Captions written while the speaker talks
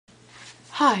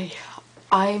Hi,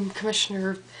 I'm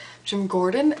Commissioner Jim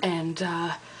Gordon, and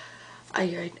I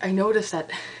noticed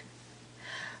that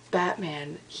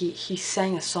Batman, he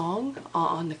sang a song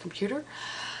on the computer.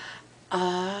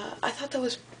 I thought that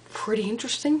was pretty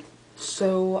interesting,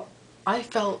 so I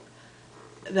felt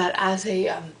that as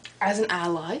an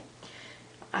ally,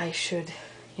 I should,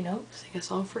 sing a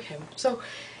song for him. So,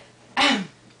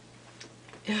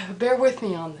 yeah, bear with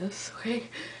me on this, okay?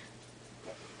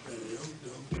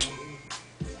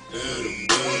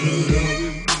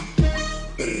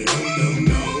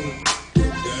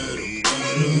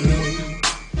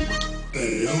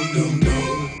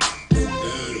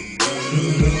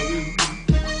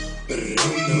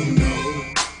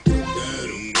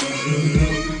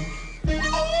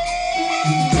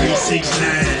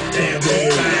 Damn,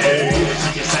 she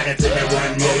just sang it to me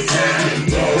one more time.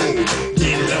 Go,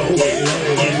 get low, get low,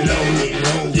 get low, get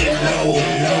low, get low,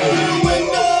 get low. To the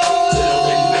window,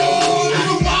 to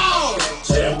the wall,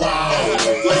 to the wall.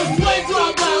 When the play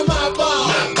drop down my ball,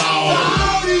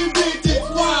 all these bitches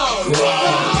wild.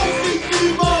 All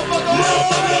these motherfuckers,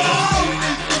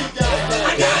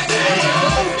 I got that.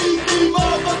 All these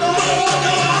motherfuckers,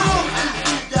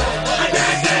 I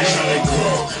got that.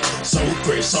 So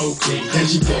great, so clean. Then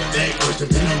she put that question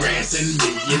in the rest and me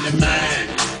in the mind.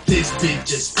 This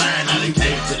bitch is fine. I done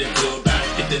came to the club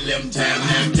out at the 11 time.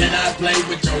 Now can I play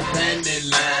with your panty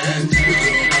line? The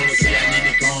girl wanna say I need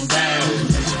to calm down.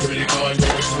 She pretty hard,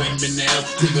 go swing me now.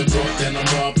 To the door, then I'm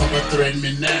up, I'ma threaten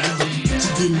me now.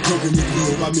 She didn't come in the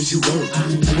club, I mean she worked.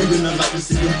 And then I like to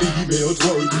see them females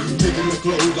twerk. Taking the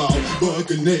clothes off,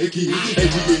 bucking naked. And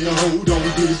yeah, hold on,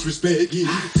 disrespect it.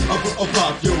 I'll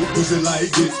pop your pussy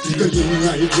like this. Cause you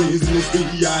ain't friends in this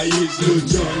B.I.H. Lil'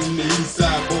 John and the East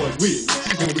Side boys with me.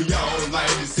 And we all like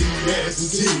to see ass and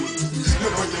titties. Now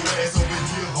bring your ass over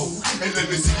here, ho. And let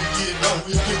me see you get low.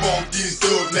 If you want this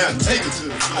stuff, now take it to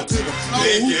the floor.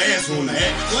 Let your ass on the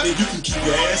ass. Then you can keep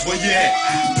your ass where you at.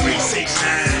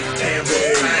 369, damn,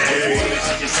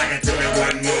 she just sang it to me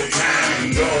one more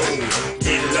time. Go,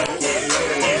 get low.